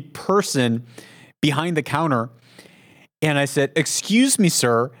a person behind the counter. And I said, "Excuse me,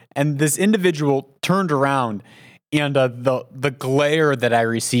 sir." And this individual turned around, and the glare that I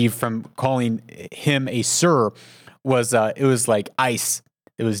received from calling him a sir was it was like ice.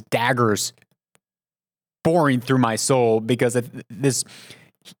 It was daggers boring through my soul, because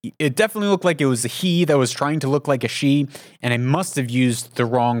it definitely looked like it was a he that was trying to look like a she, and I must have used the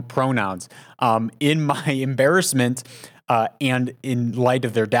wrong pronouns. In my embarrassment and in light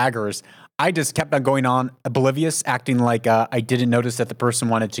of their daggers, I just kept on going on oblivious, acting like I didn't notice that the person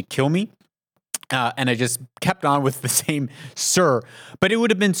wanted to kill me. And I just kept on with the same sir. But it would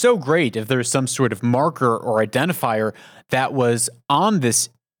have been so great if there's some sort of marker or identifier that was on this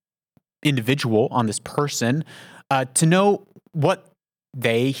individual, on this person, to know what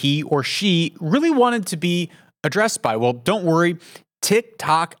they, he, or she really wanted to be addressed by. Well, don't worry.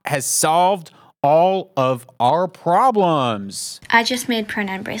 TikTok has solved all of our problems. I just made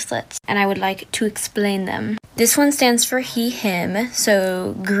pronoun bracelets, and I would like to explain them. This one stands for he, him,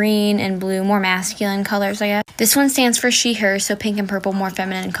 so green and blue, more masculine colors, I guess. This one stands for she, her, so pink and purple, more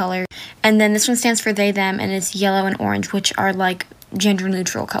feminine colors. And then this one stands for they, them, and it's yellow and orange, which are like gender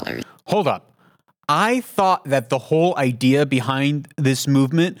neutral colors. Hold up. I thought that the whole idea behind this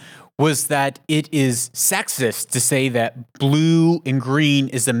movement was that it is sexist to say that blue and green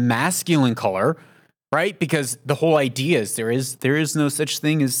is a masculine color, right? Because the whole idea is there is no such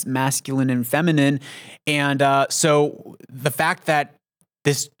thing as masculine and feminine. And so the fact that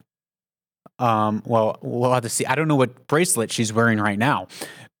this, well, we'll have to see. I don't know what bracelet she's wearing right now.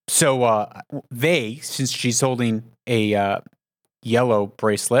 So since she's holding a yellow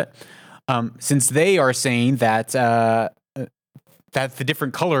bracelet, since they are saying that that the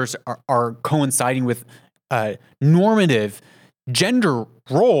different colors are coinciding with normative gender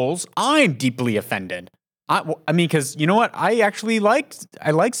roles, I'm deeply offended. I mean, because you know what? I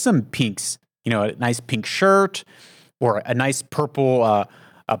like some pinks. You know, a nice pink shirt or a nice purple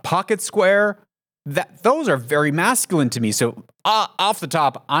a pocket square. Those are very masculine to me. So off the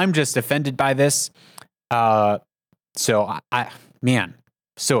top, I'm just offended by this. So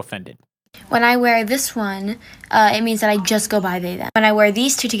so offended. When I wear this one, it means that I just go by they, them. When I wear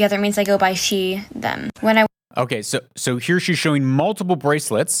these two together, it means I go by she, them. Okay, so here she's showing multiple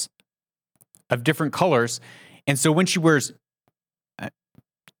bracelets of different colors. And so when she wears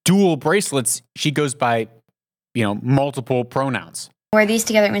dual bracelets, she goes by, multiple pronouns. When I wear these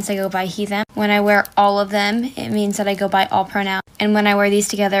together, it means I go by he, them. When I wear all of them, it means that I go by all pronouns. And when I wear these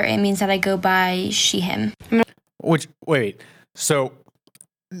together, it means that I go by she, him. Wait. So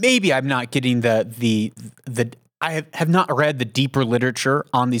maybe I'm not getting the I have not read the deeper literature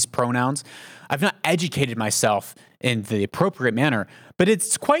on these pronouns. I've not educated myself in the appropriate manner, but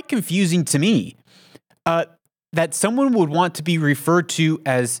it's quite confusing to me that someone would want to be referred to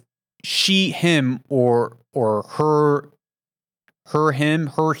as she, him, or her, him,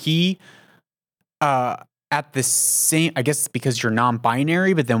 her, he, at the same, I guess because you're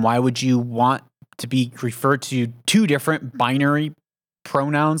non-binary, but then why would you want to be referred to two different binary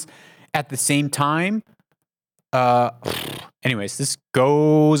pronouns at the same time? Anyways, this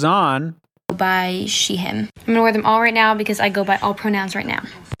goes on. By she, him. I'm gonna wear them all right now because I go by all pronouns right now.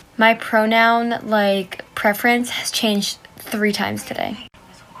 My pronoun, preference has changed 3 times today.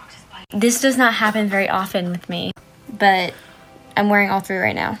 This does not happen very often with me, but I'm wearing all 3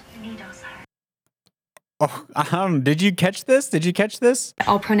 right now. Oh, did you catch this?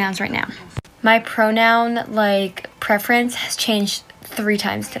 All pronouns right now. My pronoun, preference has changed 3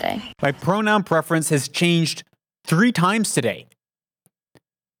 times today. My pronoun preference has changed 3 times today.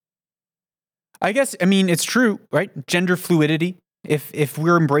 I guess, it's true, right? Gender fluidity. if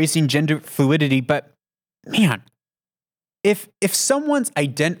we're embracing gender fluidity, but man, if someone's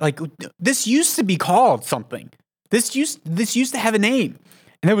like this used to be called something. This used to have a name,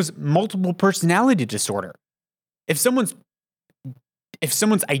 and it was multiple personality disorder. If someone's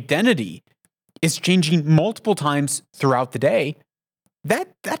identity is changing multiple times throughout the day,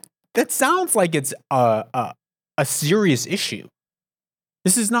 that sounds like it's a serious issue.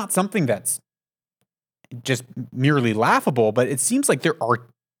 This is not something that's just merely laughable, but it seems like there are.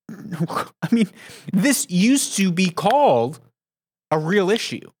 I mean, this used to be called a real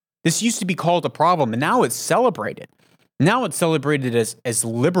issue. This used to be called a problem, and now it's celebrated. Now it's celebrated as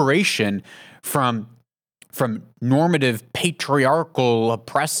liberation from normative, patriarchal,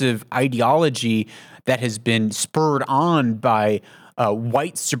 oppressive ideology that has been spurred on by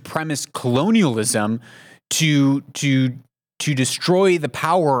white supremacist colonialism to destroy the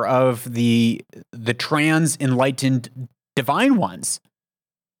power of the trans enlightened divine ones.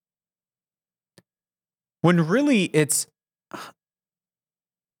 When really it's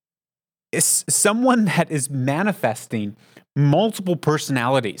someone that is manifesting multiple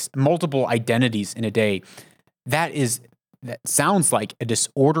personalities, multiple identities in a day. That sounds like a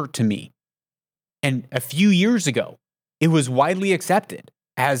disorder to me. And a few years ago, it was widely accepted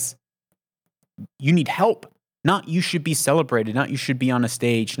as you need help, not you should be celebrated, not you should be on a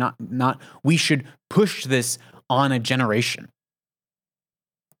stage, not we should push this on a generation.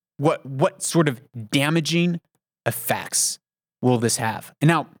 What sort of damaging effects will this have? And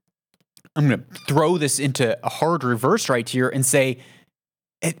now I'm going to throw this into a hard reverse right here and say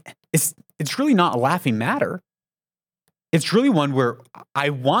it's really not a laughing matter. It's really one where I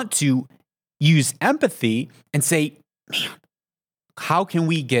want to use empathy and say, man, how can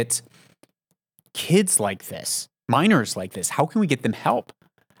we get kids like this, minors like this? How can we get them help?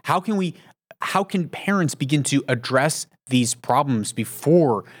 How can parents begin to address these problems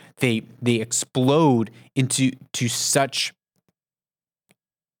before they explode into such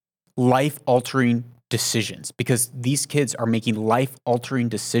life-altering decisions? Because these kids are making life-altering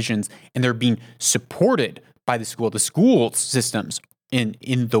decisions, and they're being supported by the school systems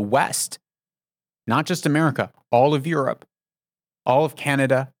in the West, not just America, all of Europe, all of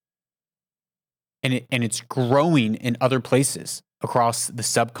Canada, and it's growing in other places across the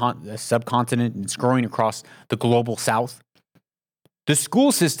subcontinent, and it's growing across the global South. The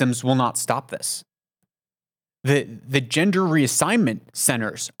school systems will not stop this. The gender reassignment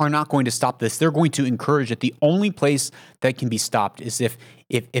centers are not going to stop this. They're going to encourage it. The only place that can be stopped is if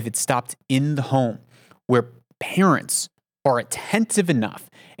it's stopped in the home, where parents are attentive enough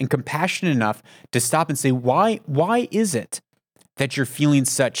and compassionate enough to stop and say, why is it that you're feeling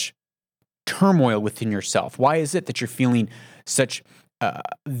such turmoil within yourself? Why is it that you're feeling such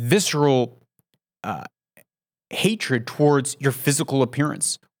visceral hatred towards your physical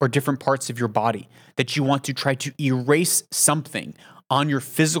appearance or different parts of your body, that you want to try to erase something on your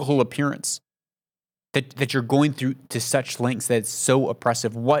physical appearance, that you're going through to such lengths that it's so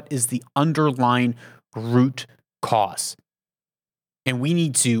oppressive? What is the underlying root cause? And we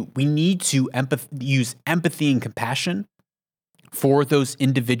need to use empathy and compassion for those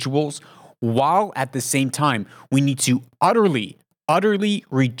individuals, while at the same time we need to utterly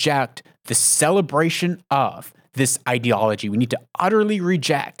reject the celebration of this ideology. We need to utterly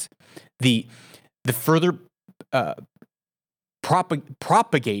reject the further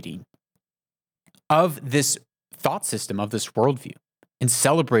propagating of this thought system, of this worldview, and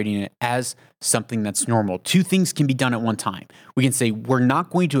celebrating it as something that's normal. Two things can be done at one time. We can say, we're not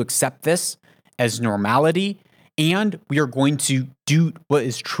going to accept this as normality, and we are going to do what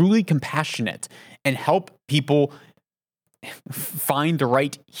is truly compassionate and help people find the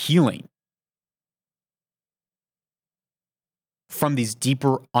right healing from these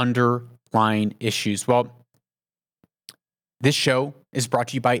deeper underlying issues. Well, this show is brought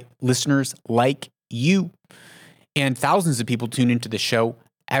to you by listeners like you. And thousands of people tune into the show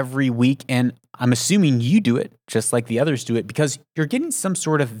every week. And I'm assuming you do it just like the others do it because you're getting some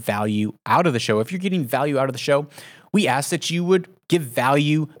sort of value out of the show. If you're getting value out of the show, we ask that you would give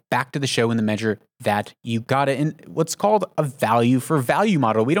value back to the show in the measure that you got it in what's called a value for value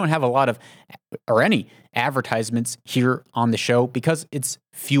model. We don't have a lot of or any advertisements here on the show because it's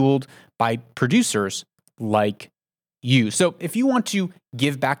fueled by producers like you. So if you want to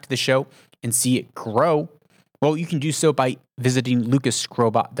give back to the show and see it grow, well, you can do so by visiting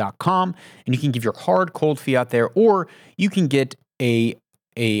lucasgrobot.com, and you can give your hard, cold fiat there, or you can get a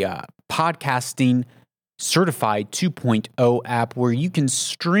podcasting certified 2.0 app where you can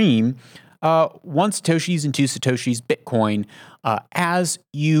stream 1 Satoshi's and 2 Satoshi's Bitcoin as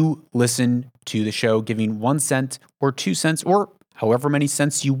you listen to the show, giving 1 cent or 2 cents or however many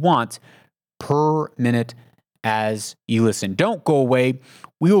cents you want per minute as you listen. Don't go away.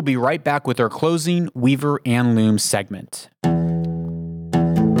 We will be right back with our closing Weaver and Loom segment.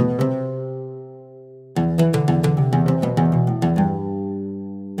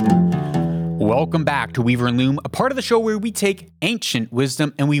 Welcome back to Weaver and Loom, a part of the show where we take ancient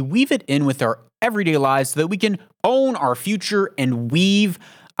wisdom and we weave it in with our everyday lives so that we can own our future and weave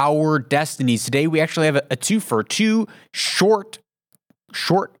our destinies. Today, we actually have a 2-for-2 short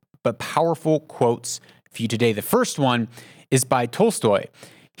but powerful quotes for you today. The first one is by Tolstoy.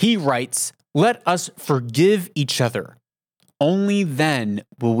 He writes, "Let us forgive each other. Only then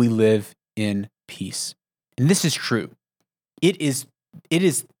will we live in peace." And this is true. It is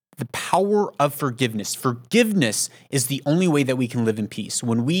the power of forgiveness. Forgiveness is the only way that we can live in peace.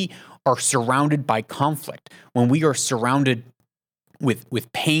 When we are surrounded by conflict, when we are surrounded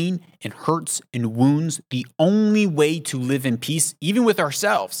with pain and hurts and wounds, the only way to live in peace, even with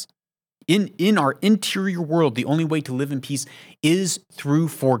ourselves, in our interior world, the only way to live in peace is through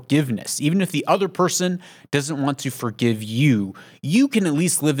forgiveness. Even if the other person doesn't want to forgive you, you can at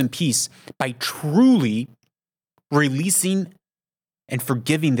least live in peace by truly releasing and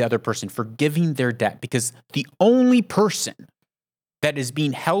forgiving the other person, forgiving their debt, because the only person that is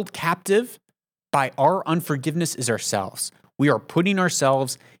being held captive by our unforgiveness is ourselves. We are putting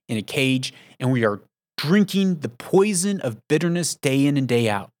ourselves in a cage and we are drinking the poison of bitterness day in and day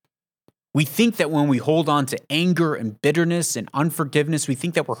out. We think that when we hold on to anger and bitterness and unforgiveness, we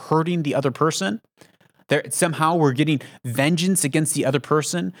think that we're hurting the other person. That somehow we're getting vengeance against the other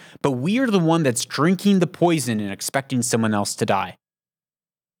person, but we are the one that's drinking the poison and expecting someone else to die.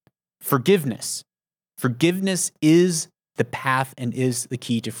 Forgiveness. Forgiveness is the path and is the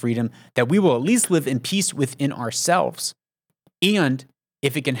key to freedom, that we will at least live in peace within ourselves. And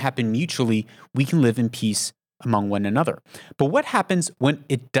if it can happen mutually, we can live in peace among one another. But what happens when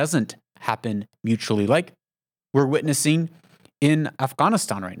it doesn't happen mutually, like we're witnessing in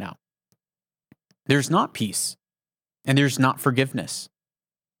Afghanistan right now? There's not peace and there's not forgiveness.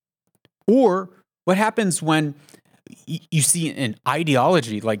 Or what happens when you see an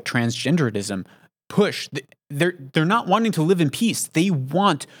ideology like transgenderism push? They're not wanting to live in peace. They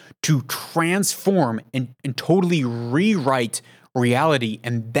want to transform and totally rewrite reality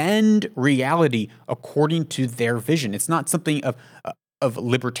and bend reality according to their vision. It's not something of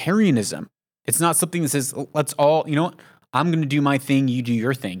libertarianism. It's not something that says, let's all, I'm going to do my thing, you do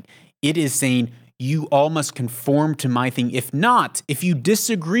your thing. It is saying, you all must conform to my thing. If not, if you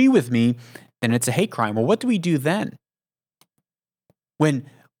disagree with me, then it's a hate crime. Well, what do we do then? When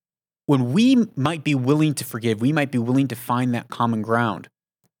we might be willing to forgive, we might be willing to find that common ground,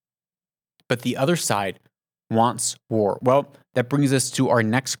 but the other side wants war. Well, that brings us to our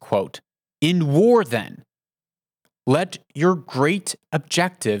next quote. "In war, then, let your great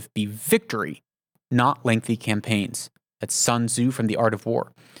objective be victory, not lengthy campaigns." That's Sun Tzu from The Art of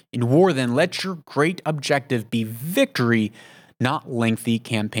War. "In war, then, let your great objective be victory, not lengthy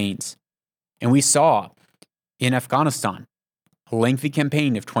campaigns." And we saw in Afghanistan a lengthy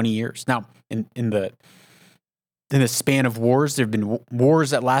campaign of 20 years. Now, in the span of wars, there have been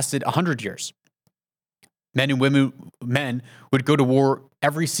wars that lasted 100 years. Men would go to war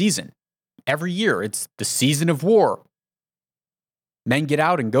every season, every year. It's the season of war. Men get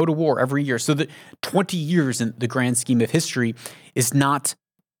out and go to war every year. So the 20 years in the grand scheme of history is not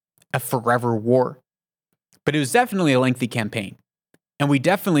a forever war. But it was definitely a lengthy campaign. And we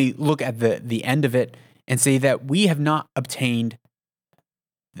definitely look at the end of it and say that we have not obtained,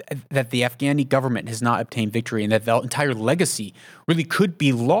 that the Afghani government has not obtained victory, and that the entire legacy really could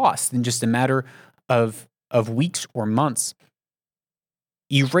be lost in just a matter of weeks or months,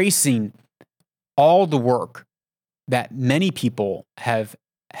 erasing all the work that many people have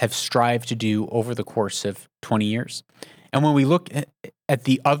strived to do over the course of 20 years. And when we look at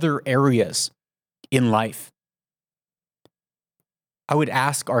the other areas in life, I would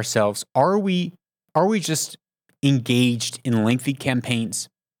ask ourselves, are we just engaged in lengthy campaigns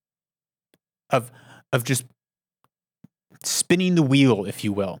of just spinning the wheel, if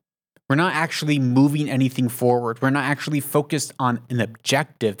you will? We're not actually moving anything forward. We're not actually focused on an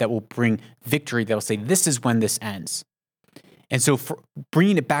objective that will bring victory, that will say, this is when this ends. And so for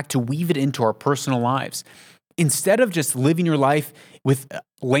bringing it back to weave it into our personal lives, instead of just living your life with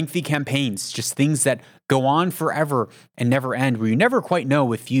lengthy campaigns, just things that go on forever and never end, where you never quite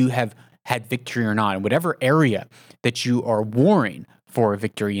know if you have had victory or not, in whatever area that you are warring for a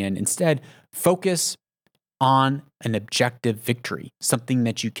victory in, instead focus on an objective victory, something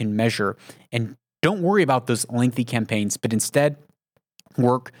that you can measure. And don't worry about those lengthy campaigns, but instead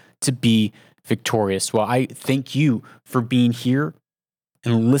work to be Victorious. Well, I thank you for being here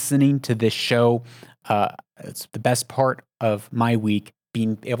and listening to this show. It's the best part of my week,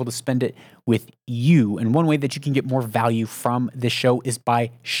 being able to spend it with you. And one way that you can get more value from this show is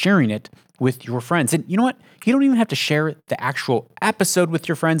by sharing it with your friends. And you know what? You don't even have to share the actual episode with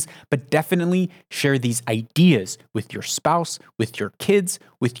your friends, but definitely share these ideas with your spouse, with your kids,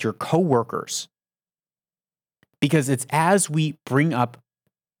 with your coworkers. Because it's as we bring up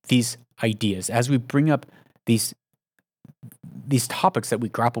these ideas, as we bring up these topics that we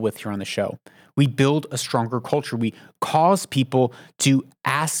grapple with here on the show, we build a stronger culture. We cause people to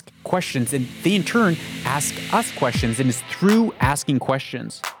ask questions, and they in turn ask us questions. And it's through asking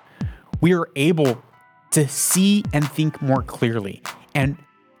questions we are able to see and think more clearly. And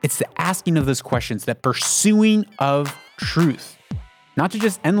it's the asking of those questions, that pursuing of truth, not to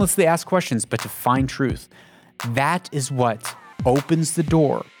just endlessly ask questions, but to find truth. That is what opens the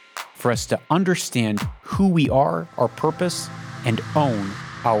door for us to understand who we are, our purpose, and own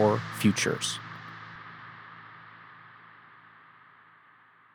our futures.